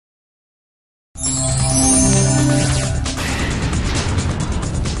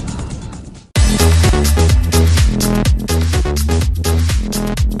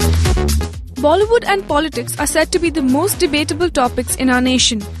Bollywood and politics are said to be the most debatable topics in our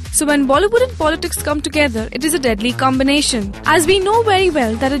nation. So when Bollywood and politics come together, it is a deadly combination. As we know very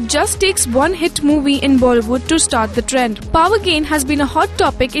well that it just takes one hit movie in Bollywood to start the trend. Power gain has been a hot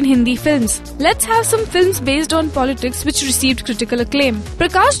topic in Hindi films. Let's have some films based on politics which received critical acclaim.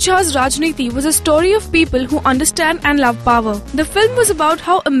 Prakash Jha's Rajniti was a story of people who understand and love power. The film was about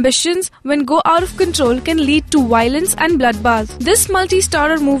how ambitions, when go out of control, can lead to violence and bloodbath. This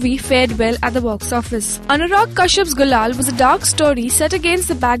multi-starrer movie fared well at the box office. Anurag Kashyap's Gulal was a dark story set against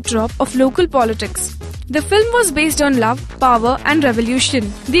the backdrop of local politics. The film was based on love, power and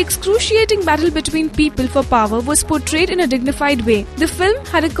revolution. The excruciating battle between people for power was portrayed in a dignified way. The film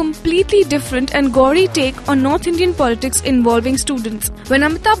had a completely different and gory take on North Indian politics involving students. When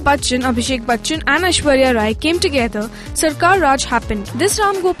Amitabh Bachchan, Abhishek Bachchan and Aishwarya Rai came together, Sarkar Raj happened. This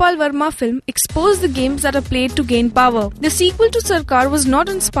Ram Gopal Verma film exposed the games that are played to gain power. The sequel to Sarkar was not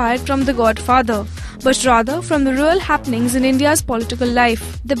inspired from The Godfather, but rather from the real happenings in India's political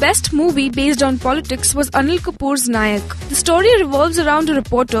life. The best movie based on politics was Anil Kapoor's Nayak. The story revolves around a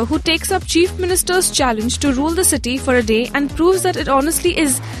reporter who takes up Chief Minister's challenge to rule the city for a day and proves that it honestly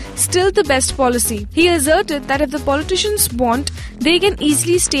is still the best policy. He asserted that if the politicians want, they can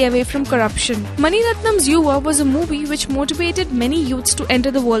easily stay away from corruption. Mani Ratnam's Yuva was a movie which motivated many youths to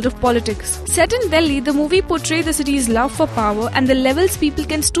enter the world of politics. Set in Delhi, the movie portrayed the city's love for power and the levels people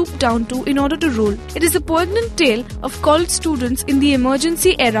can stoop down to in order to rule. It is a poignant tale of college students in the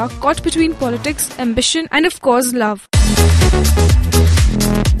emergency era caught between politics, ambition and of course love.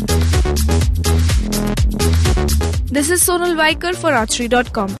 This is Sonal Vaikar for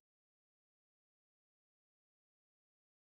Rajshri.com.